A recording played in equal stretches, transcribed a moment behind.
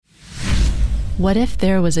What if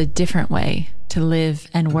there was a different way to live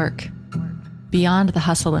and work? Beyond the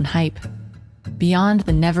hustle and hype, beyond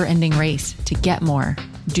the never-ending race to get more,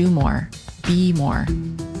 do more, be more.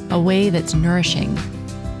 A way that's nourishing,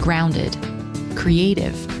 grounded,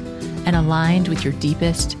 creative, and aligned with your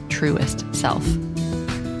deepest, truest self.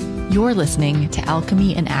 You're listening to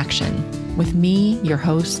Alchemy in Action with me, your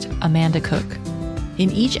host, Amanda Cook. In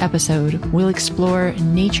each episode, we'll explore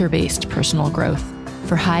nature-based personal growth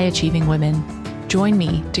for high-achieving women. Join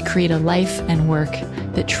me to create a life and work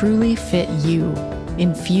that truly fit you,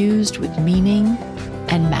 infused with meaning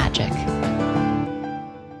and magic.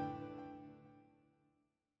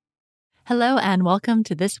 Hello and welcome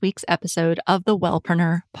to this week's episode of the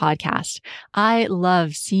Wellpreneur podcast. I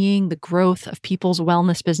love seeing the growth of people's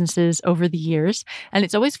wellness businesses over the years, and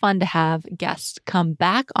it's always fun to have guests come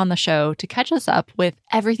back on the show to catch us up with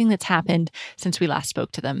everything that's happened since we last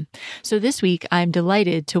spoke to them. So this week, I'm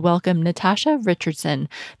delighted to welcome Natasha Richardson,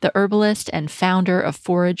 the herbalist and founder of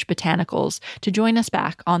Forage Botanicals, to join us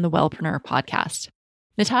back on the Wellpreneur podcast.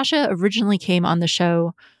 Natasha originally came on the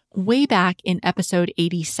show way back in episode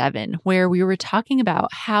 87, where we were talking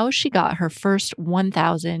about how she got her first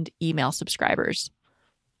 1,000 email subscribers.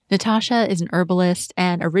 Natasha is an herbalist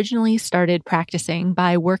and originally started practicing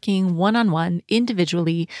by working one-on-one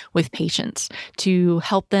individually with patients to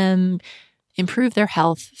help them improve their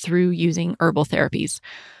health through using herbal therapies.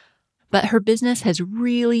 But her business has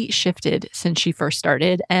really shifted since she first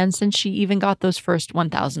started and since she even got those first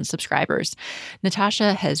 1,000 subscribers.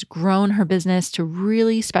 Natasha has grown her business to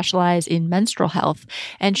really specialize in menstrual health,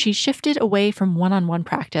 and she shifted away from one-on-one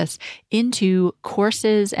practice into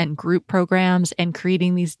courses and group programs and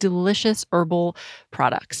creating these delicious herbal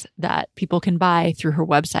products that people can buy through her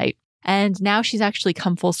website. And now she's actually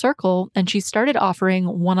come full circle and she started offering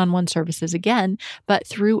one-on-one services again, but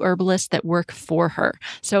through herbalists that work for her.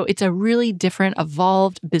 So it's a really different,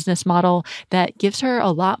 evolved business model that gives her a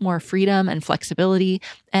lot more freedom and flexibility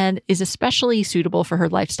and is especially suitable for her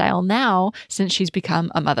lifestyle now since she's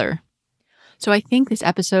become a mother. So I think this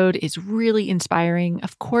episode is really inspiring,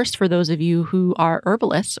 of course, for those of you who are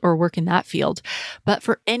herbalists or work in that field, but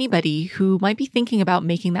for anybody who might be thinking about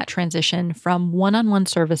making that transition from one-on-one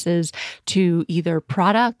services to either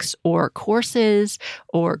products or courses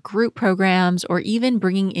or group programs, or even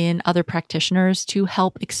bringing in other practitioners to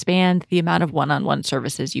help expand the amount of one-on-one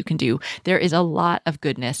services you can do. There is a lot of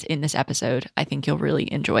goodness in this episode. I think you'll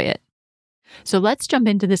really enjoy it. So let's jump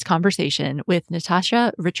into this conversation with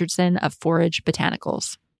Natasha Richardson of Forage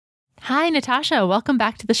Botanicals. Hi, Natasha. Welcome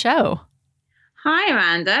back to the show. Hi,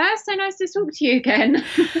 Amanda. So nice to talk to you again.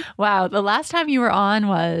 Wow. The last time you were on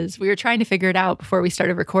we were trying to figure it out before we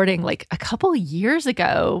started recording like a couple of years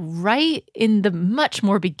ago, right in the much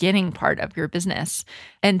more beginning part of your business.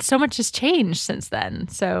 And so much has changed since then.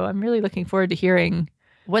 So I'm really looking forward to hearing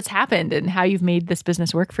what's happened and how you've made this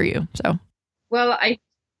business work for you. Well,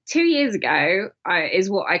 2 years ago is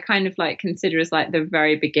what I kind of like consider as like the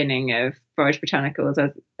very beginning of Forage Botanicals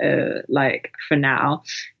as like for now,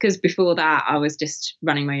 because before that I was just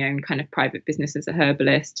running my own kind of private business as a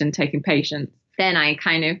herbalist and taking patients. Then I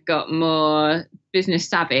kind of got more business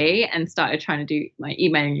savvy and started trying to do my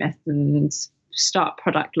emailing lists and start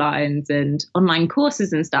product lines and online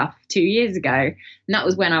courses and stuff 2 years ago. And that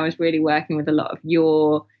was when I was really working with a lot of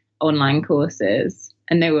your online courses.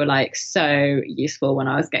 And they were like so useful when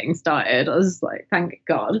I was getting started. I was like, thank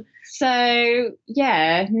God. So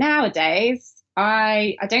yeah, nowadays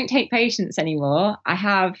I don't take patients anymore. I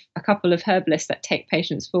have a couple of herbalists that take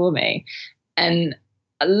patients for me. And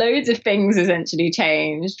loads of things essentially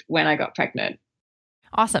changed when I got pregnant.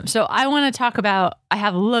 Awesome. So I want to talk about, I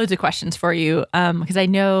have loads of questions for you because I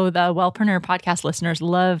know the Wellpreneur podcast listeners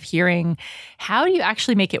love hearing how do you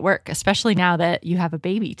actually make it work, especially now that you have a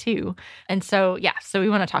baby too. And so, so we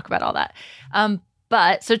want to talk about all that.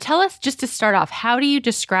 But so tell us, just to start off, how do you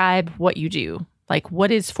describe what you do? Like,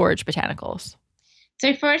 what is Forage Botanicals?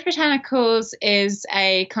 So Forage Botanicals is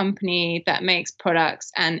a company that makes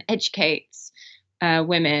products and educates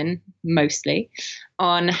women mostly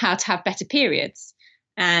on how to have better periods.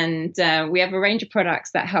 And we have a range of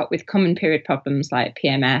products that help with common period problems like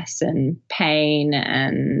PMS and pain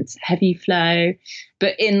and heavy flow,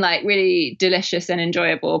 but in like really delicious and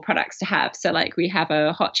enjoyable products to have. So like we have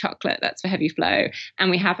a hot chocolate that's for heavy flow,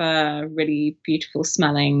 and we have a really beautiful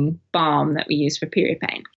smelling balm that we use for period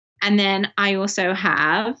pain. And then I also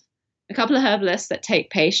have a couple of herbalists that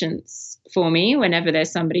take patients for me whenever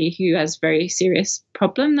there's somebody who has a very serious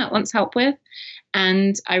problem that wants help with.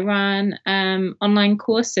 And I run online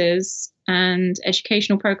courses and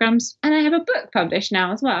educational programs. And I have a book published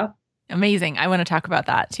now as well. Amazing. I want to talk about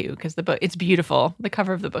that too, because the book, it's beautiful. The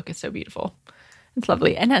cover of the book is so beautiful. It's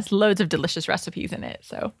lovely and has loads of delicious recipes in it.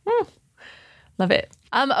 So love it.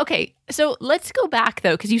 Okay. So let's go back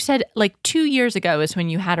though, because you said like 2 years ago is when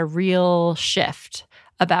you had a real shift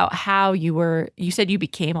about how you said you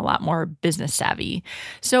became a lot more business savvy.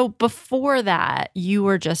 So before that, you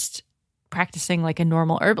were just practicing like a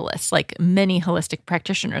normal herbalist, like many holistic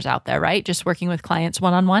practitioners out there, right? Just working with clients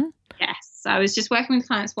one-on-one? Yes. I was just working with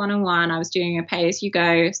clients one-on-one. I was doing a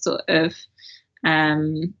pay-as-you-go sort of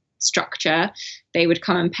structure. They would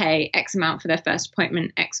come and pay X amount for their first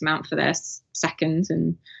appointment, X amount for their second,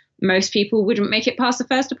 and most people wouldn't make it past the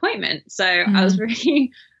first appointment. So I was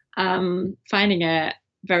really finding it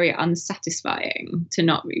very unsatisfying to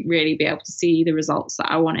not really be able to see the results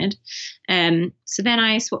that I wanted. So then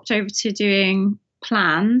I swapped over to doing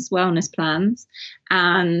wellness plans.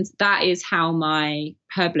 And that is how my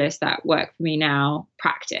herbalists that work for me now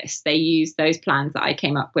practice. They use those plans that I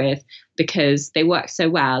came up with because they work so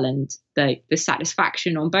well, and the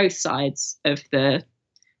satisfaction on both sides of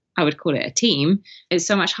I would call it a team, is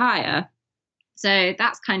so much higher. So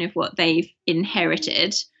that's kind of what they've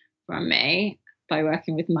inherited from me by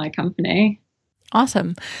working with my company.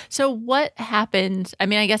 Awesome. So what happened? I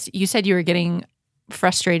mean, I guess you said you were getting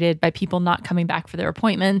frustrated by people not coming back for their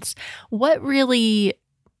appointments. What really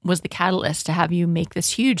was the catalyst to have you make this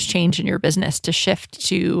huge change in your business to shift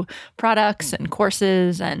to products and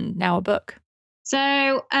courses and now a book?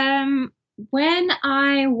 So when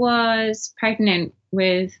I was pregnant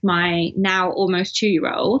with my now almost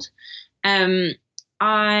 2-year-old,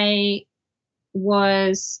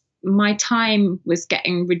 my time was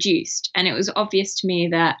getting reduced, and it was obvious to me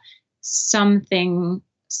that some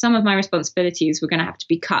of my responsibilities were going to have to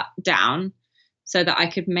be cut down so that I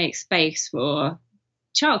could make space for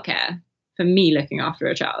childcare, for me looking after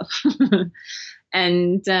a child.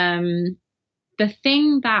 And the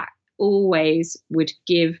thing that always would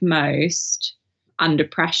give most under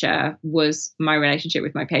pressure was my relationship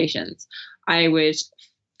with my patients. I would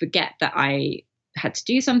forget that I had to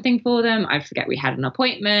do something for them. I'd forget we had an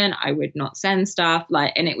appointment. I would not send stuff,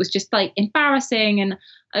 and it was just like embarrassing. And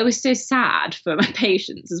I was so sad for my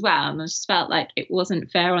patients as well. And I just felt like it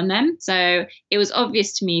wasn't fair on them. So it was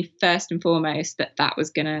obvious to me first and foremost that was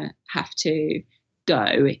going to have to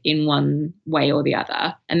go in one way or the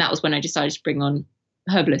other. And that was when I decided to bring on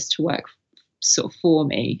herbalists to work sort of for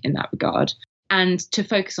me in that regard, and to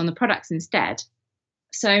focus on the products instead.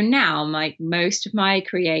 So now most of my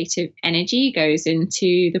creative energy goes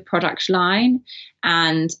into the product line,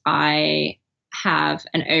 and I have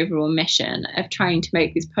an overall mission of trying to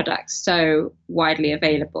make these products so widely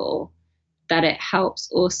available that it helps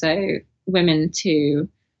also women to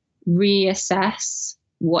reassess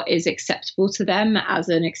what is acceptable to them as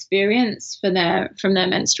an experience from their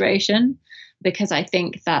menstruation. Because I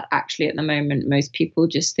think that actually at the moment, most people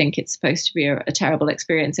just think it's supposed to be a terrible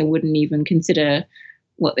experience and wouldn't even consider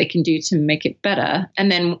what they can do to make it better.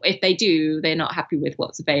 And then if they do, they're not happy with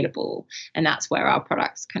what's available. And that's where our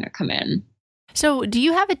products kind of come in. So do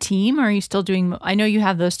you have a team, or are you still doing, I know you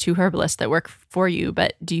have those 2 herbalists that work for you,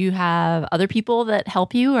 but do you have other people that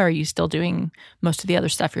help you, or are you still doing most of the other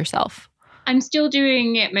stuff yourself? I'm still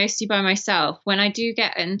doing it mostly by myself. When I do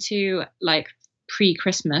get into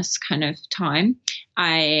pre-Christmas kind of time,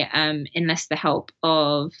 I enlist the help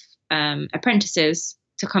of apprentices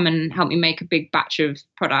to come and help me make a big batch of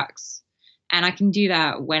products. And I can do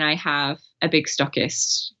that when I have a big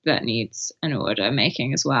stockist that needs an order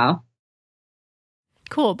making as well.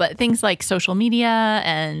 Cool. But things like social media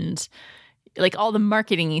and like all the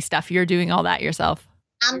marketing-y stuff, you're doing all that yourself?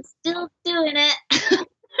 I'm still doing it.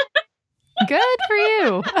 Good for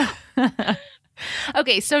you.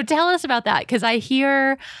 Okay, so tell us about that, because I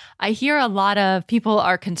hear a lot of people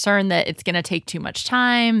are concerned that it's going to take too much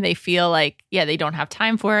time. They feel like, they don't have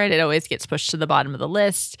time for it. It always gets pushed to the bottom of the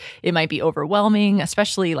list. It might be overwhelming,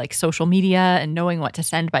 especially like social media and knowing what to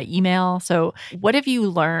send by email. So what have you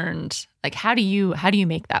learned? Like, how do you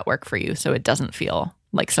make that work for you so it doesn't feel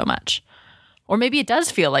like so much? Or maybe it does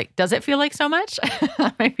it feel like so much?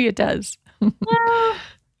 Maybe it does. Well,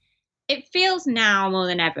 it feels now more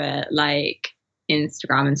than ever like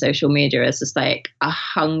Instagram and social media is just like a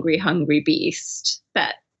hungry beast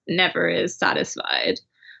that never is satisfied.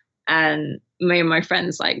 And me and my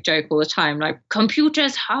friends joke all the time,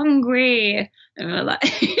 computer's hungry. And we're like,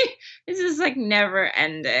 this is never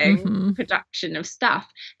ending production of stuff.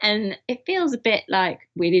 And it feels a bit like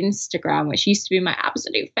with Instagram, which used to be my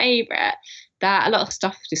absolute favorite, that a lot of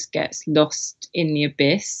stuff just gets lost in the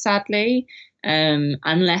abyss, sadly,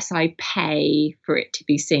 unless I pay for it to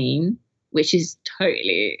be seen. Which is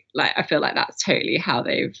totally I feel like that's totally how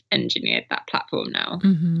they've engineered that platform now.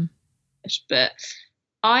 Mm-hmm. But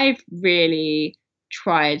I've really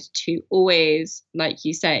tried to always, like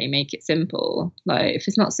you say, make it simple. Like if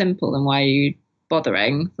it's not simple, then why are you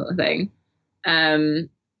bothering, sort of thing.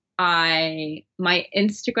 My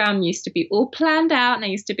Instagram used to be all planned out, and I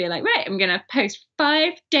used to be like, right, I'm gonna post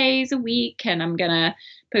 5 days a week, and I'm gonna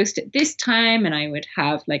post at this time, and I would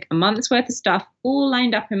have like a month's worth of stuff all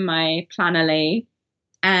lined up in my Plannerly.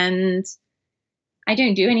 And I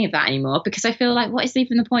don't do any of that anymore because I feel like, what is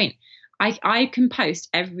even the point? I can post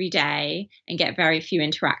every day and get very few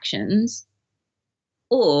interactions,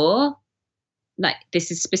 or like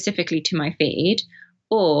this is specifically to my feed,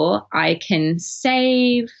 or I can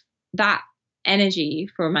save that energy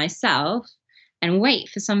for myself and wait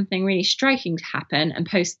for something really striking to happen and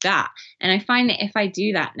post that. And I find that if I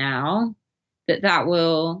do that now, that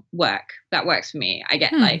will work. That works for me. I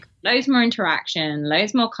get like loads more interaction,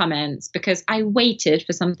 loads more comments, because I waited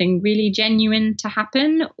for something really genuine to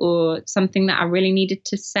happen, or something that I really needed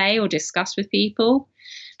to say or discuss with people.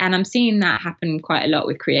 And I'm seeing that happen quite a lot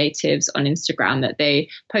with creatives on Instagram, that they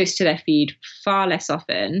post to their feed far less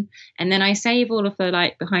often. And then I save all of the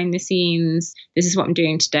like behind the scenes, this is what I'm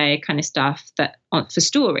doing today kind of stuff that for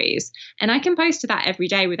stories. And I can post to that every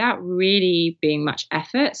day without really being much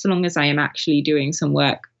effort, so long as I am actually doing some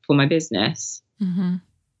work for my business. Mm-hmm.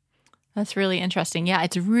 That's really interesting. Yeah,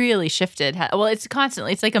 it's really shifted. Well, it's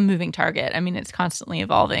like a moving target. I mean, it's constantly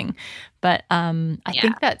evolving. But I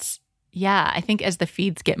think I think as the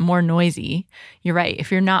feeds get more noisy, you're right.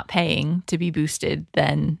 If you're not paying to be boosted,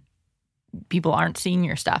 then people aren't seeing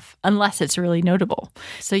your stuff unless it's really notable.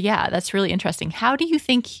 So yeah, that's really interesting. How do you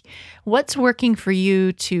think, what's working for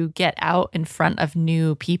you to get out in front of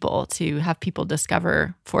new people, to have people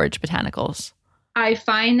discover Forage Botanicals? I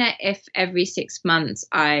find that if every 6 months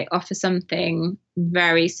I offer something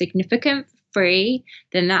very significant free,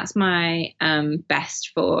 then that's my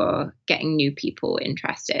best for getting new people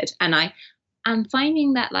interested. And I'm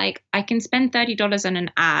finding that like I can spend $30 on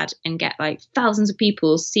an ad and get like thousands of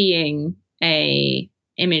people seeing a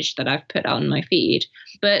image that I've put on my feed,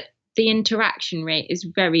 but the interaction rate is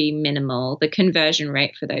very minimal. The conversion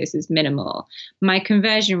rate for those is minimal. My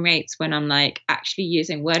conversion rates when I'm like actually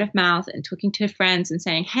using word of mouth and talking to friends and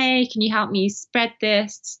saying, hey, can you help me spread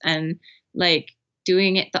this? And like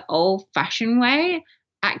doing it the old fashioned way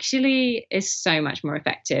actually is so much more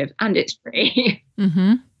effective, and it's free.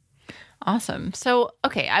 Mm-hmm. Awesome. So,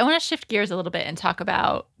 okay, I want to shift gears a little bit and talk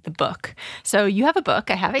about the book. So you have a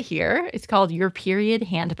book. I have it here. It's called Your Period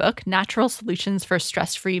Handbook, Natural Solutions for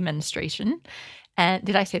Stress-Free Menstruation. And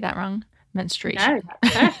did I say that wrong? Menstruation.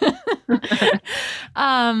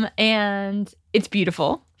 No. And it's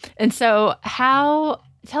beautiful. And so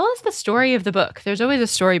tell us the story of the book. There's always a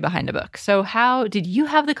story behind a book. So how did you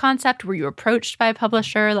have the concept? Were you approached by a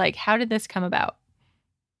publisher? Like, how did this come about?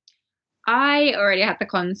 I already had the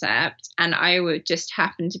concept, and I would just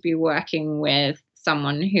happen to be working with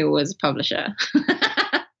someone who was a publisher.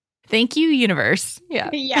 Thank you, universe.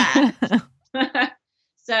 Yeah. Yeah.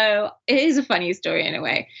 So it is a funny story in a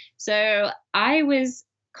way. So I was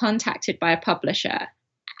contacted by a publisher,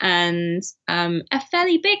 and a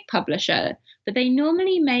fairly big publisher, but they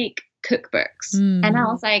normally make cookbooks. And I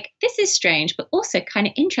was like, this is strange, but also kind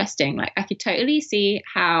of interesting. Like I could totally see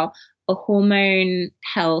how a hormone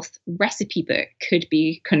health recipe book could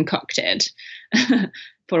be concocted,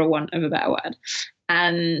 for a want of a better word.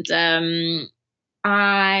 And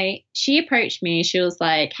she approached me. She was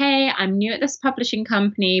like, hey, I'm new at this publishing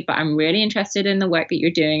company, but I'm really interested in the work that you're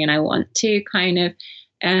doing, and I want to kind of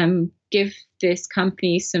give this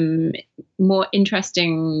company some more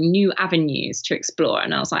interesting new avenues to explore.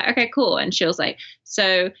 And I was like, okay, cool. And she was like,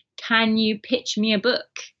 so can you pitch me a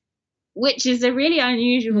book? Which is a really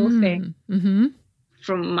unusual thing,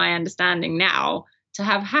 from my understanding now, to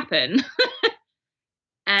have happen.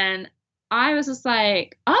 And I was just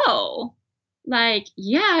like, oh, like,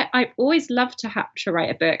 yeah, I've always loved to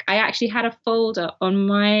write a book. I actually had a folder on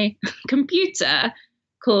my computer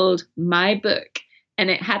called My Book, and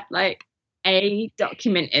it had like a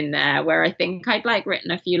document in there where I think I'd like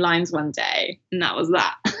written a few lines one day, and that was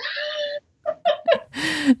that.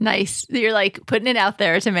 Nice. You're like putting it out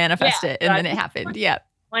there to manifest it, and then it happened. Yeah.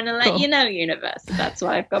 Want to let you know, universe. That's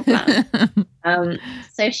why I've got plans.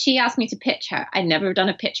 So she asked me to pitch her. I'd never done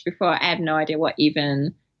a pitch before. I had no idea what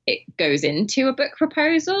even it goes into a book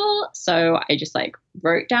proposal. So I just like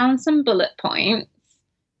wrote down some bullet points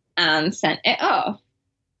and sent it off.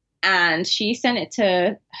 And she sent it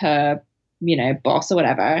to her, boss or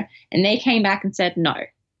whatever. And they came back and said no.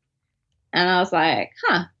 And I was like,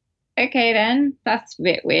 okay, then that's a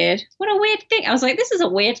bit weird. What a weird thing. I was like, this is a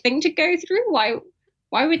weird thing to go through.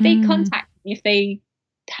 Why would they contact me if they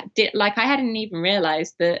did? Like, I hadn't even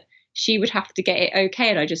realized that she would have to get it okay.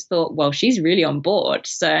 And I just thought, well, she's really on board.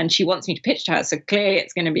 So, and she wants me to pitch to her. So clearly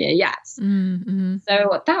it's going to be a yes. Mm-hmm.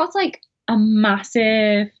 So that was like a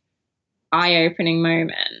massive eye-opening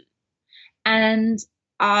moment. And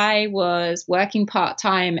I was working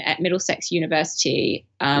part-time at Middlesex University,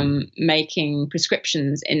 making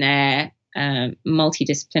prescriptions in their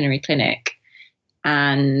multidisciplinary clinic.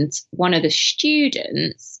 And one of the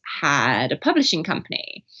students had a publishing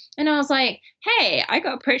company. And I was like, hey, I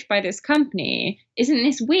got approached by this company. Isn't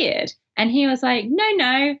this weird? And he was like,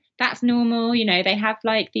 no, that's normal. You know, they have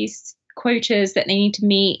like these quotas that they need to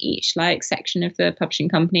meet each like section of the publishing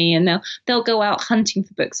company, and they'll go out hunting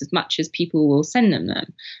for books as much as people will send them.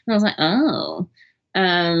 And I was like, oh,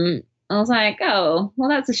 well,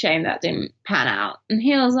 that's a shame that didn't pan out. And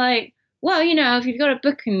he was like, well, you know, if you've got a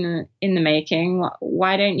book in the making,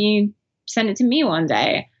 why don't you send it to me one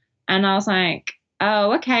day? And I was like,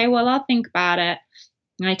 oh, okay, well, I'll think about it.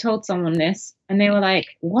 And I told someone this, and they were like,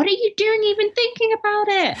 what are you doing even thinking about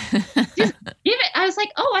it? Just give it. I was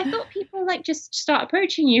like, oh, I thought people like just start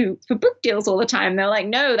approaching you for book deals all the time. They're like,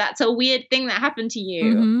 no, that's a weird thing that happened to you.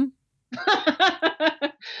 Mm-hmm.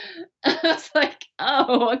 I was like,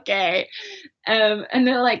 oh, okay. And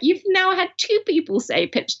they're like, you've now had 2 people say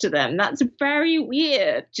pitch to them. That's very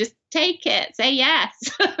weird. Just take it. Say yes.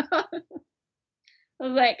 I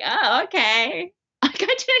was like, oh, okay. Like,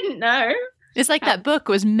 I didn't know. It's like that book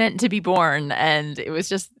was meant to be born, and it was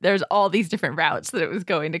just, there's all these different routes that it was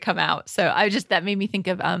going to come out. So that made me think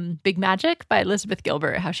of Big Magic by Elizabeth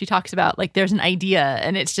Gilbert, how she talks about like there's an idea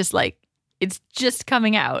and it's just like, it's just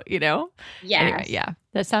coming out, you know? Yeah. Anyway, yeah.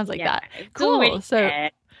 That sounds like that. Cool. So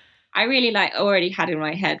I really already had in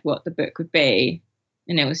my head what the book would be.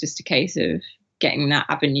 And it was just a case of getting that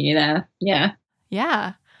avenue there. Yeah.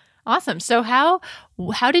 Yeah. Awesome. So how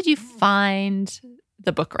did you find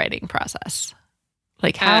the book writing process?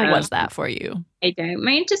 Like, how was that for you? I don't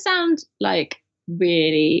mean to sound like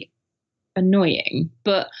really annoying,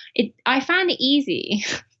 but I found it easy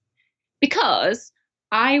because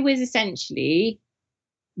I was essentially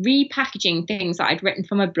repackaging things that I'd written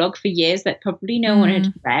from a blog for years that probably no one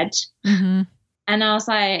had read. Mm-hmm. And I was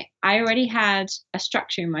like, I already had a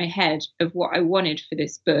structure in my head of what I wanted for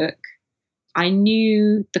this book. I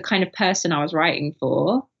knew the kind of person I was writing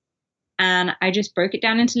for. And I just broke it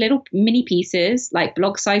down into little mini pieces, like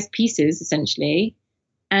blog-sized pieces, essentially,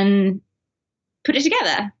 and put it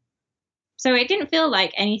together. So it didn't feel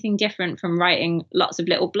like anything different from writing lots of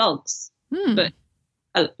little blogs. But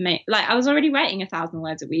like I was already writing 1,000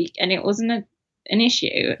 words a week, and it wasn't an issue.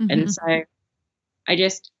 Mm-hmm. And so I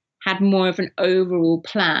just had more of an overall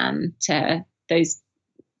plan to those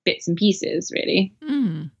bits and pieces, really.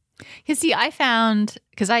 You see, I found,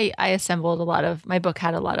 because I assembled my book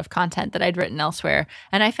had a lot of content that I'd written elsewhere,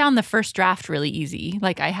 and I found the first draft really easy.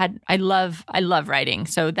 Like I love writing,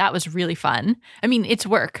 so that was really fun. I mean, it's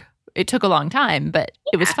work. It took a long time, but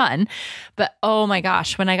it was fun. But oh my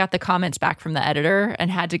gosh, when I got the comments back from the editor and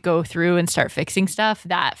had to go through and start fixing stuff,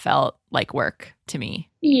 that felt like work to me.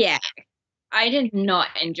 Yeah, I did not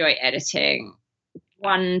enjoy editing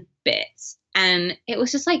one bit, and it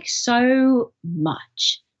was just like so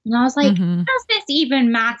much. And I was like, does this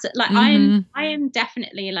even matter? Like, I am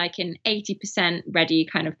definitely like an 80% ready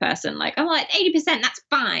kind of person. Like, I'm like, 80%, that's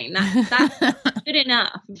fine. That's good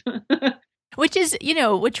enough. Which is,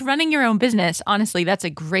 which running your own business, honestly, that's a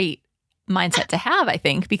great mindset to have, I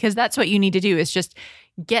think, because that's what you need to do is just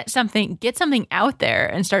get something out there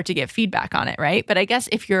and start to get feedback on it, right? But I guess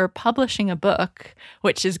if you're publishing a book,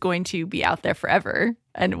 which is going to be out there forever,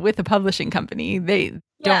 and with a publishing company, they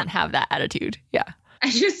don't have that attitude. Yeah. I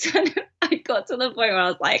got to the point where I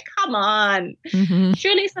was like, come on,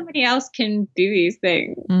 surely somebody else can do these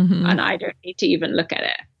things and I don't need to even look at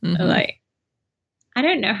it. Like, I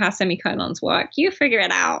don't know how semicolons work. You figure it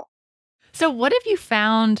out. So what have you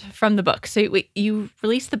found from the book? So you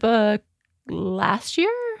released the book last year?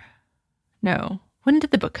 No. When did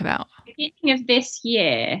the book come out? Beginning of this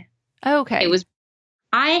year. Okay.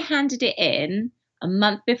 I handed it in a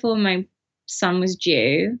month before my son was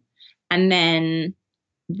due, and then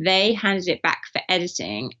they handed it back for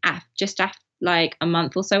editing just after like a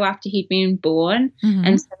month or so after he'd been born.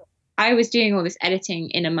 And so I was doing all this editing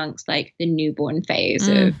in amongst like the newborn phase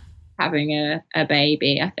of having a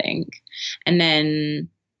baby, I think. And then,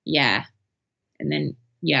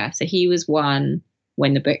 so he was 1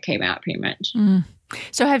 when the book came out, pretty much.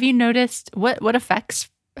 So have you noticed, what effects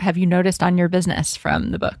have you noticed on your business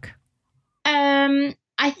from the book?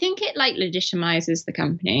 I think it like legitimizes the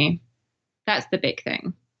company. That's the big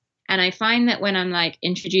thing. And I find that when I'm like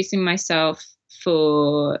introducing myself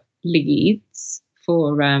for leads,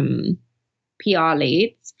 for PR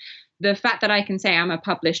leads, the fact that I can say I'm a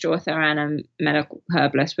published author and a medical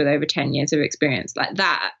herbalist with over 10 years of experience, like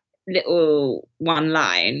that little one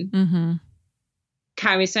line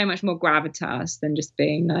carries so much more gravitas than just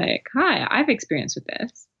being like, hi, I've experienced with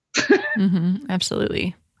this.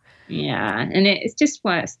 Absolutely. Yeah. And it's just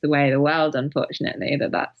works the way of the world, unfortunately,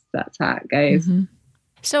 that's how it goes.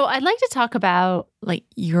 So I'd like to talk about like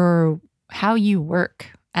how you work,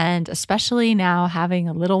 and especially now having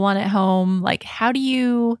a little one at home, like how do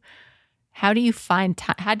you find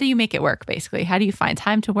time? How do you make it work? Basically, how do you find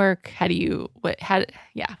time to work? How do you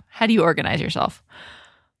organize yourself?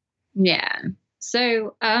 Yeah.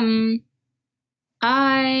 So,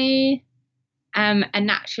 I am a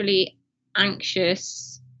naturally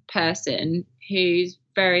anxious person who's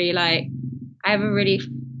very like, I have a really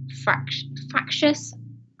fractious,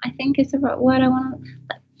 I think is the right word I want,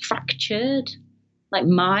 like fractured, like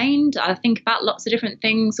mind. I think about lots of different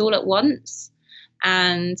things all at once.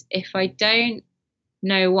 And if I don't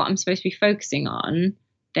know what I'm supposed to be focusing on,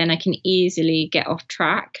 then I can easily get off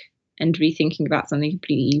track and be thinking about something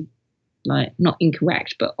completely like not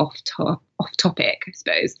incorrect, but off topic, I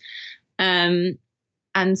suppose. And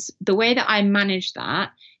the way that I manage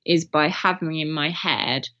that is by having in my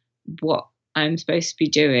head what I'm supposed to be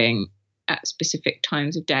doing at specific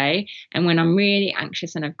times of day. And when I'm really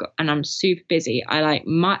anxious and I'm super busy, I like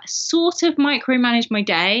sort of micromanage my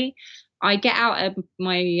day. I get out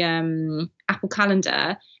my Apple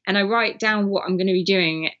Calendar and I write down what I'm going to be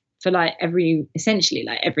doing for essentially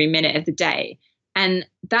every minute of the day. And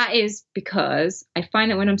that is because I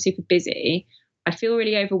find that when I'm super busy, I feel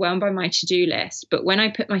really overwhelmed by my to-do list. But when I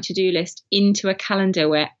put my to-do list into a calendar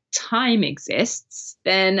where time exists,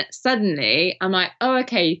 then suddenly I'm like, oh,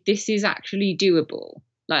 okay, this is actually doable.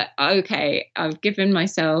 Like, okay, I've given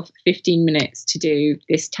myself 15 minutes to do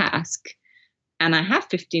this task and I have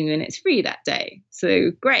 15 minutes free that day.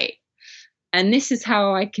 So great. And this is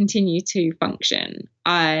how I continue to function.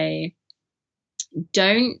 I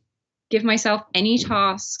don't give myself any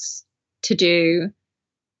tasks to do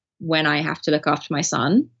when I have to look after my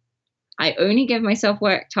son. I only give myself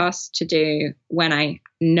work tasks to do when I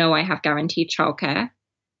know I have guaranteed childcare.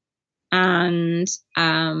 And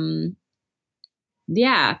but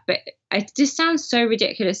it just sounds so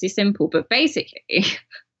ridiculously simple. But basically,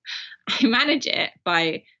 I manage it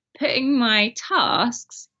by putting my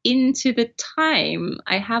tasks into the time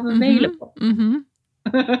I have available.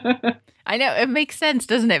 I know, it makes sense,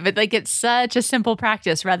 doesn't it? But like, it's such a simple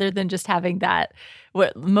practice rather than just having that,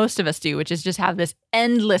 what most of us do, which is just have this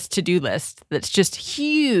endless to-do list that's just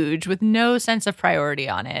huge with no sense of priority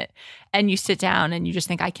on it. And you sit down and you just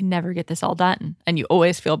think, I can never get this all done. And you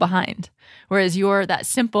always feel behind. Whereas that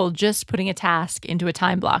simple, just putting a task into a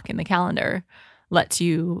time block in the calendar lets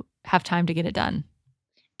you have time to get it done.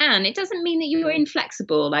 And it doesn't mean that you're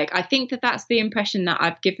inflexible. Like, I think that that's the impression that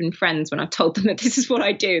I've given friends when I've told them that this is what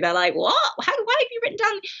I do. They're like, what? Why have you written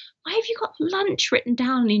down? Why have you got lunch written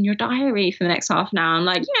down in your diary for the next half an hour? I'm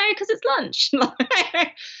like, because it's lunch.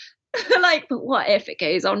 Like, but what if it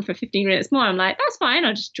goes on for 15 minutes more? I'm like, that's fine.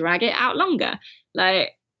 I'll just drag it out longer.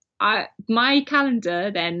 Like, my calendar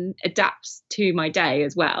then adapts to my day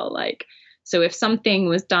as well. Like, so if something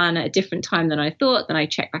was done at a different time than I thought, then I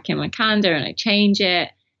check back in my calendar and I change it.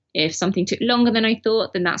 If something took longer than I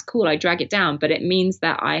thought, then that's cool. I drag it down, but it means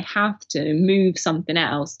that I have to move something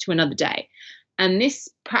else to another day. And this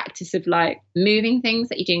practice of like moving things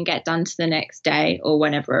that you didn't get done to the next day or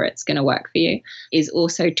whenever it's going to work for you is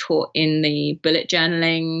also taught in the bullet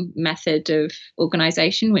journaling method of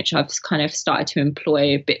organization, which I've kind of started to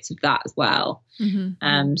employ bits of that as well.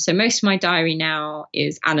 So most of my diary now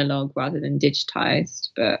is analog rather than digitized,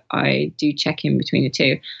 but I do check in between the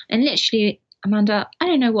two. And literally, Amanda, I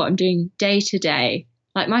don't know what I'm doing day to day.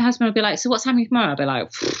 Like, my husband will be like, so what's happening tomorrow? I'll be like,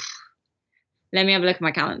 let me have a look at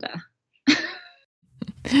my calendar.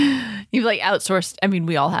 You've like outsourced. I mean,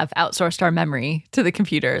 we all have outsourced our memory to the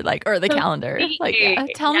computer, like, or the calendar. Like,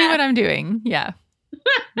 tell me what I'm doing. Yeah.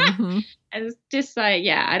 And it's just like,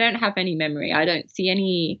 I don't have any memory. I don't see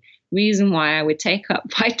any reason why I would take up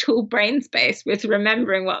vital brain space with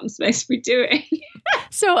remembering what I'm supposed to be doing.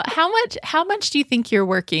 So how much do you think you're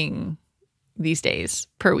working these days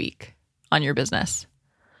per week on your business?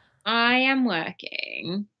 I am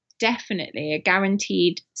working definitely a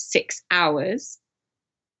guaranteed 6 hours.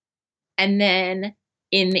 And then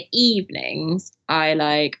in the evenings, I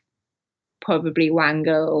like probably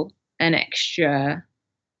wangle an extra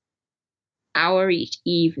hour each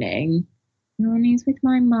evening. And he's with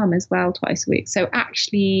my mum as well twice a week. So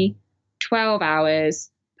actually 12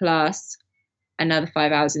 hours plus another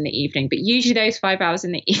 5 hours in the evening. But usually those 5 hours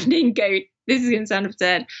in the evening go this is going to sound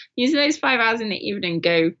absurd. Use those 5 hours in the evening,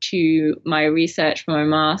 go to my research for my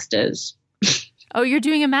master's. Oh, you're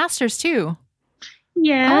doing a master's too?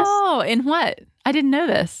 Yes. Oh, in what? I didn't know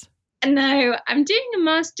this. No, I'm doing a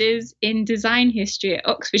master's in design history at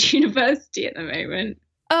Oxford University at the moment.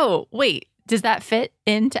 Oh, wait. Does that fit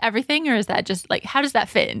into everything, or is that just like, how does that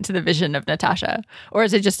fit into the vision of Natasha? Or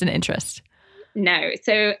is it just an interest? No,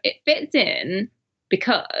 so it fits in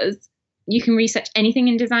because you can research anything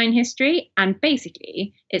in design history. And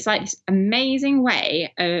basically, it's like this amazing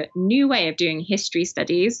way, a new way of doing history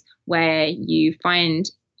studies where you find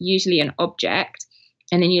usually an object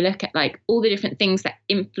and then you look at like all the different things that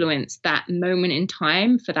influence that moment in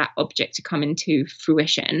time for that object to come into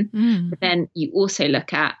fruition. But then you also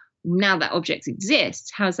look at, now that object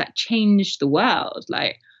exists, how has that changed the world?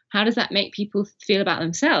 Like, how does that make people feel about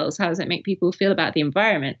themselves? How does it make people feel about the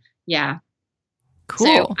environment? Yeah. Cool.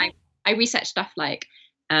 So I researched stuff like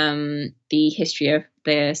the history of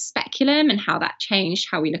the speculum and how that changed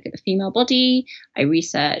how we look at the female body. I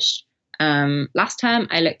researched, last term,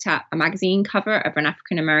 I looked at a magazine cover of an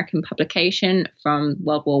African-American publication from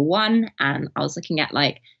World War One, and I was looking at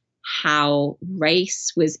like how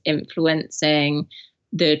race was influencing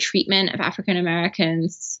the treatment of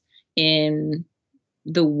African-Americans in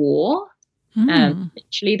the war.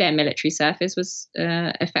 Literally their military service was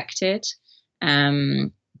affected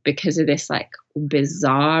because of this like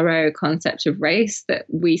bizarro concept of race that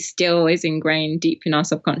we still is ingrained deep in our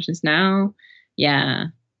subconscious now. Yeah.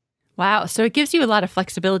 Wow. So it gives you a lot of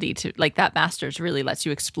flexibility to, like, that master's really lets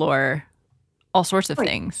you explore all sorts of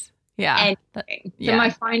things. Yeah. Anything. So my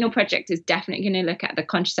final project is definitely going to look at the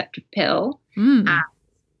contraceptive pill as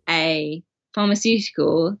a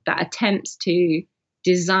pharmaceutical that attempts to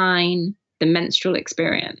design the menstrual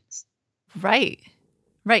experience. Right.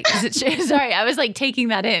 Because it's sorry, I was like taking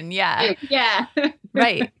that in. Yeah. Yeah.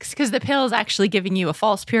 Right. Because the pill is actually giving you a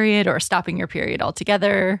false period or stopping your period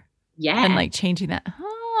altogether. Yeah. And like changing that.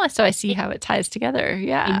 Oh, so I see how it ties together.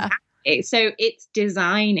 Yeah. Exactly. So it's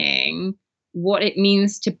designing what it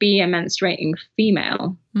means to be a menstruating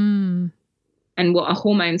female and what a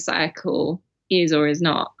hormone cycle is or is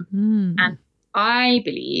not. And I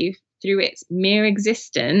believe through its mere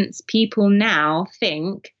existence, people now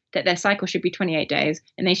think that their cycle should be 28 days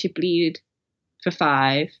and they should bleed for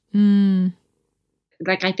 5.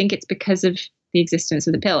 Like, I think it's because of the existence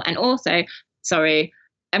of the pill. And also, sorry,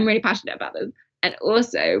 I'm really passionate about this. And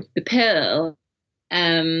also, the pill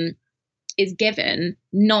is given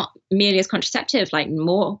not merely as contraceptive, like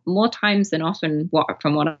more times than often,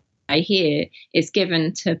 from what I hear, is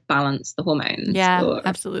given to balance the hormones. Yeah,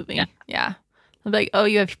 absolutely. Yeah. I'm like, oh,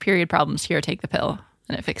 you have period problems, here, take the pill,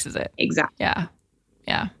 and it fixes it. Exactly.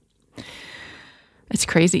 Yeah. It's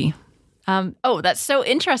crazy. That's so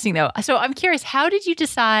interesting, though. So I'm curious, how did you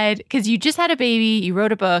decide, because you just had a baby, you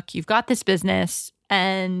wrote a book, you've got this business,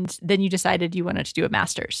 and then you decided you wanted to do a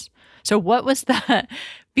master's. So what was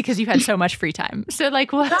because you had so much free time. So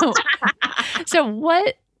like, what?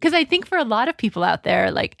 Because I think for a lot of people out there,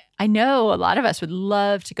 like, I know a lot of us would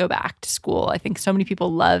love to go back to school. I think so many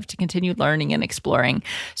people love to continue learning and exploring.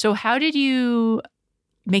 So how did you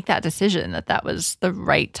make that decision that was the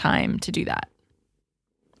right time to do that?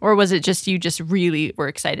 Or was it just you just really were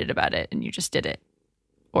excited about it and you just did it?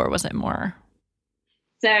 Or was it more?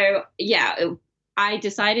 So, yeah, I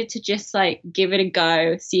decided to just like give it a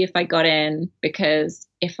go, see if I got in, because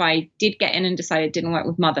if I did get in and decided it didn't work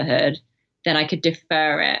with motherhood, then I could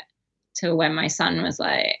defer it to when my son was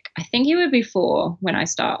like, I think he would be 4 when I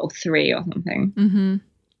start, or 3 or something.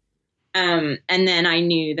 And then I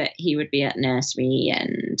knew that he would be at nursery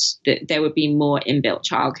and that there would be more inbuilt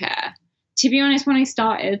childcare. To be honest, when I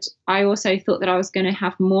started, I also thought that I was going to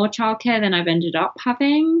have more childcare than I've ended up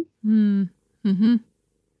having.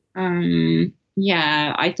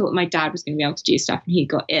 Yeah, I thought my dad was going to be able to do stuff and he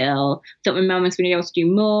got ill. Thought my mum was going to be able to do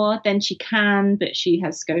more than she can, but she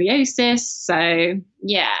has scoliosis. So,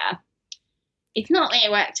 yeah, it's not really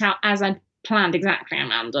worked out as I planned exactly,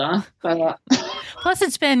 Amanda. But plus,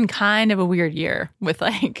 it's been kind of a weird year with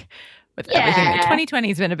everything. 2020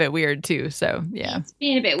 has been a bit weird too. So, yeah. It's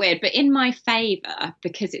been a bit weird, but in my favour,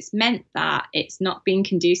 because it's meant that it's not been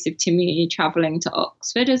conducive to me travelling to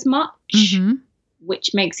Oxford as much.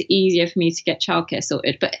 Which makes it easier for me to get childcare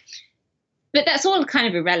sorted. But that's all kind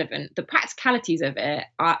of irrelevant. The practicalities of it,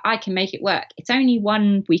 I can make it work. It's only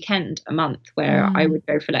one weekend a month where I would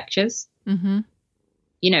go for lectures. You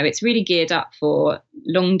know, it's really geared up for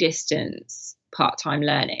long distance part-time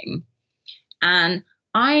learning. And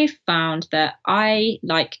I found that I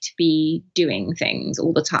like to be doing things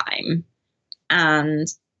all the time. And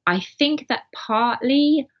I think that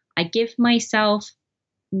partly I give myself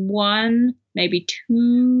one, maybe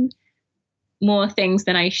two more things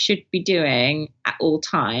than I should be doing at all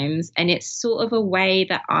times. And it's sort of a way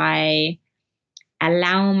that I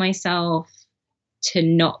allow myself to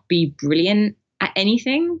not be brilliant at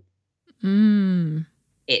anything.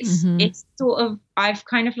 It's sort of, I've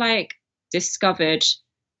kind of like discovered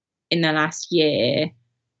in the last year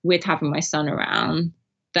with having my son around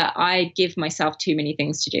that I give myself too many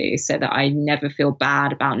things to do so that I never feel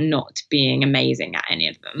bad about not being amazing at any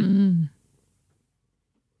of them.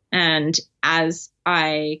 And as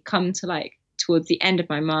I come to like towards the end of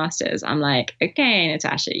my master's, I'm like, okay,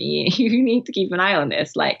 Natasha, you need to keep an eye on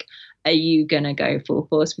this. Like, are you going to go full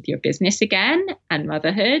force with your business again and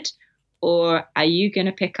motherhood? Or are you going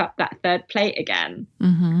to pick up that third plate again?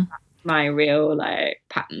 That's my real like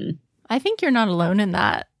pattern. I think you're not alone in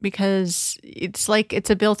that, because it's like it's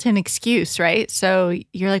a built-in excuse, right? So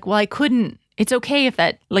you're like, well, I couldn't. It's okay if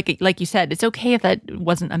that, like you said, it's okay if that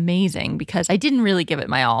wasn't amazing because I didn't really give it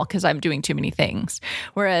my all because I'm doing too many things.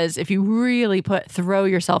 Whereas if you really throw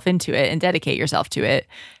yourself into it and dedicate yourself to it,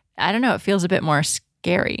 I don't know, it feels a bit more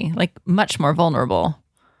scary, like much more vulnerable.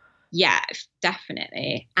 Yeah,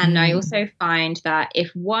 definitely. And I also find that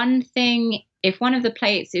if one of the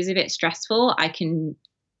plates is a bit stressful, I can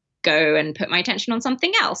go and put my attention on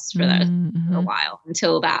something else for a while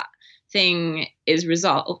until that thing is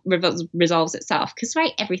resolves itself, because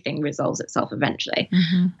right, everything resolves itself eventually.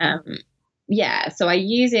 So I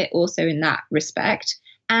use it also in that respect.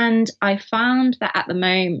 And I found that at the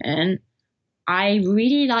moment I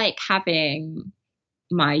really like having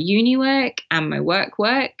my uni work and my work,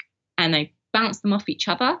 and I bounce them off each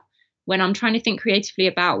other. When I'm trying to think creatively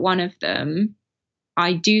about one of them,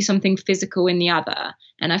 I do something physical in the other.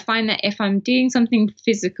 And I find that if I'm doing something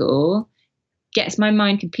physical, gets my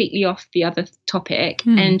mind completely off the other topic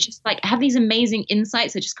and just like have these amazing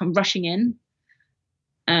insights that just come rushing in.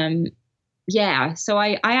 So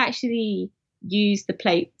I actually use the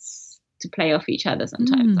plates to play off each other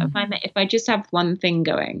sometimes. I find that if I just have one thing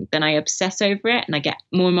going, then I obsess over it and I get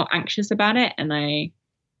more and more anxious about it. And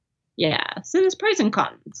so there's pros and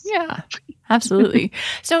cons. Yeah, absolutely.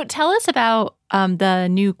 So tell us about the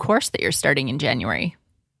new course that you're starting in January.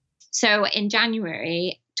 So in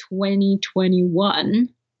January 2021,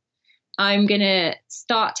 I'm going to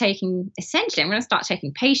start taking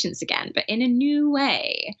patients again, but in a new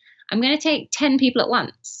way. I'm going to take 10 people at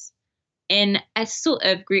once in a sort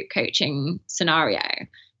of group coaching scenario.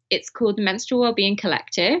 It's called the Menstrual Wellbeing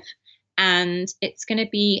Collective, and it's going to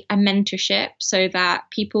be a mentorship so that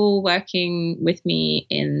people working with me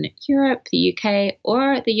in Europe, the UK,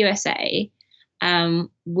 or the USA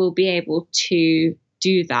will be able to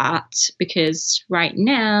do that, because right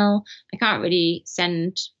now I can't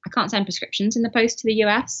send prescriptions in the post to the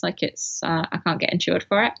US. Like I can't get insured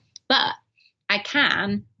for it, but I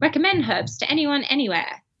can recommend herbs to anyone,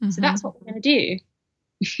 anywhere. So that's what we're going to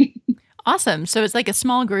do. Awesome. So it's like a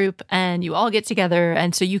small group and you all get together,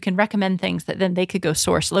 and so you can recommend things that then they could go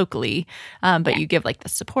source locally. But you give like the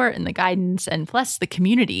support and the guidance, and plus the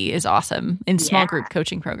community is awesome in small group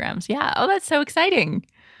coaching programs. Yeah. Oh, that's so exciting.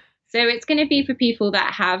 So it's going to be for people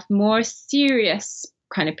that have more serious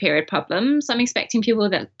kind of period problems. I'm expecting people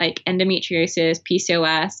that like endometriosis,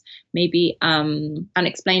 PCOS, maybe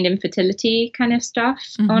unexplained infertility kind of stuff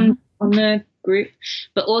on the group,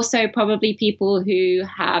 but also probably people who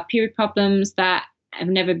have period problems that have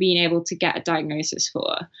never been able to get a diagnosis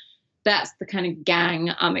for. That's the kind of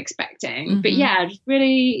gang I'm expecting. But yeah, just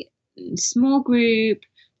really small group,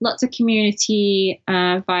 lots of community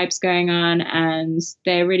vibes going on, and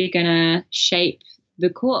they're really going to shape the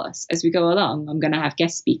course as we go along. I'm going to have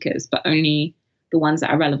guest speakers, but only the ones that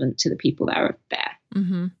are relevant to the people that are there.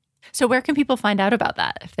 So where can people find out about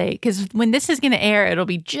that? Because when this is going to air, it'll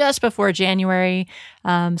be just before January.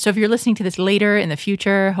 So if you're listening to this later in the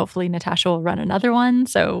future, hopefully Natasha will run another one.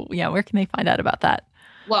 So yeah, where can they find out about that?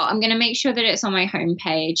 Well, I'm going to make sure that it's on my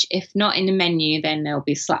homepage. If not in the menu, then they'll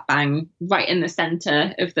be slap bang right in the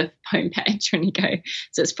center of the homepage when you go.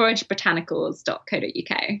 So it's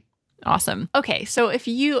foragebotanicals.co.uk. Awesome. Okay. So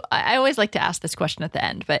I always like to ask this question at the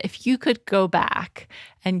end, but if you could go back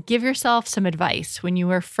and give yourself some advice when you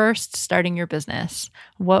were first starting your business,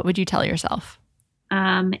 what would you tell yourself?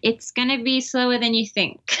 It's going to be slower than you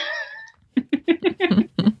think.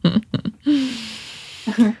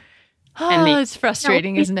 Oh, it's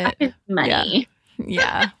frustrating, isn't it? Money.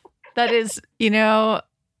 Yeah. That is,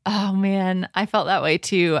 oh man, I felt that way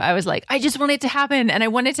too. I was like, I just want it to happen, and I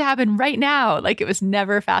want it to happen right now. Like it was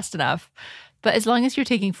never fast enough. But as long as you're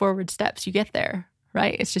taking forward steps, you get there,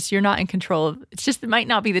 right? It's just you're not in control of. It's just it might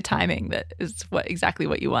not be the timing that is exactly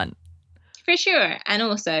what you want. For sure. And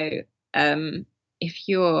also, if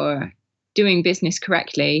you're doing business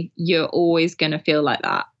correctly, you're always going to feel like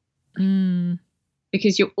that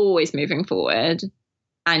because you're always moving forward.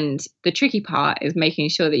 And the tricky part is making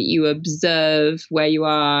sure that you observe where you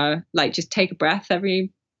are, like just take a breath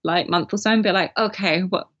every like month or so and be like, okay,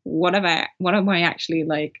 what am I actually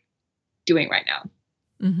like doing right now?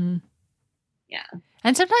 Mm-hmm. Yeah.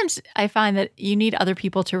 And sometimes I find that you need other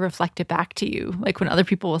people to reflect it back to you. Like when other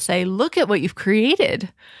people will say, look at what you've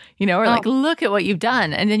created, or like, look at what you've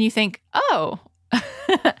done. And then you think, oh,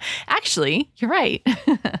 actually, you're right.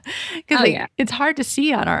 Because it's hard to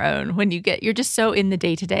see on our own when you're just so in the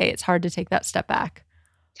day to day. It's hard to take that step back.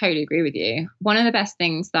 Totally agree with you. One of the best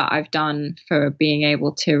things that I've done for being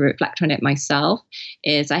able to reflect on it myself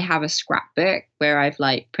is I have a scrapbook where I've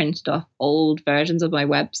like printed off old versions of my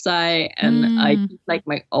website and I keep like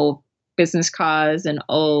my old business cards and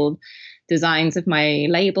old designs of my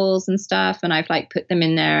labels and stuff. And I've like put them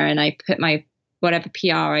in there and I put my whatever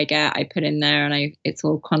PR I get, I put in there and it's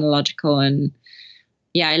all chronological. And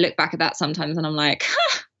yeah, I look back at that sometimes and I'm like,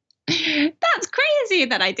 that's crazy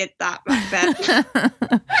that I did that back then.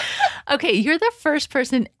 Okay, you're the first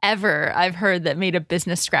person ever I've heard that made a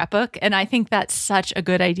business scrapbook. And I think that's such a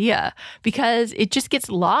good idea because it just gets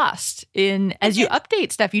lost as you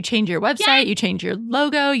update stuff. You change your website, you change your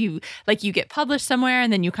logo, you get published somewhere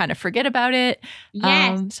and then you kind of forget about it.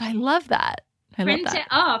 Yes. So I love that. Print it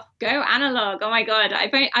off. Go analog. Oh my God.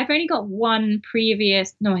 I've only got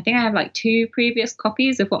I think I have like 2 previous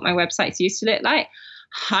copies of what my websites used to look like.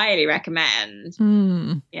 Highly recommend.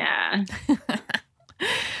 Yeah.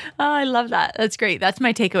 Oh, I love that. That's great. That's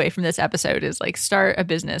my takeaway from this episode is like start a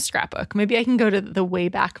business scrapbook. Maybe I can go to the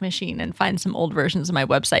Wayback Machine and find some old versions of my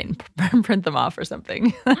website and print them off or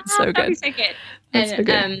something. That's so good. That'd be so good. That's so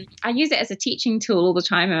good. I use it as a teaching tool all the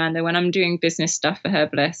time, Amanda. When I'm doing business stuff for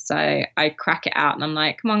Herbalists, I crack it out and I'm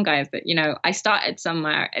like, come on, guys, that I started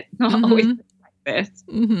somewhere. It's not always this.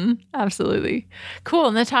 Absolutely. Cool.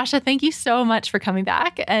 Natasha, thank you so much for coming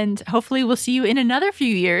back. And hopefully we'll see you in another few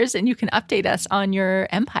years and you can update us on your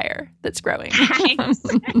empire that's growing.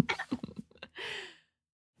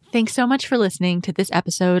 Thanks so much for listening to this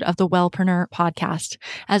episode of the Wellpreneur podcast.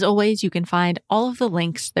 As always, you can find all of the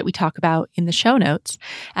links that we talk about in the show notes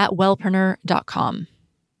at wellpreneur.com.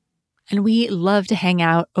 And we love to hang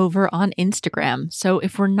out over on Instagram. So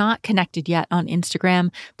if we're not connected yet on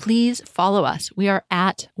Instagram, please follow us. We are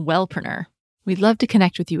at Wellpreneur. We'd love to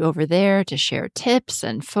connect with you over there to share tips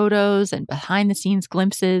and photos and behind the scenes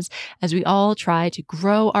glimpses as we all try to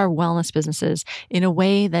grow our wellness businesses in a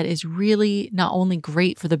way that is really not only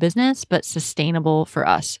great for the business, but sustainable for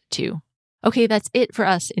us too. Okay, that's it for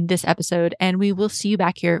us in this episode, and we will see you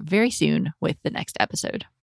back here very soon with the next episode.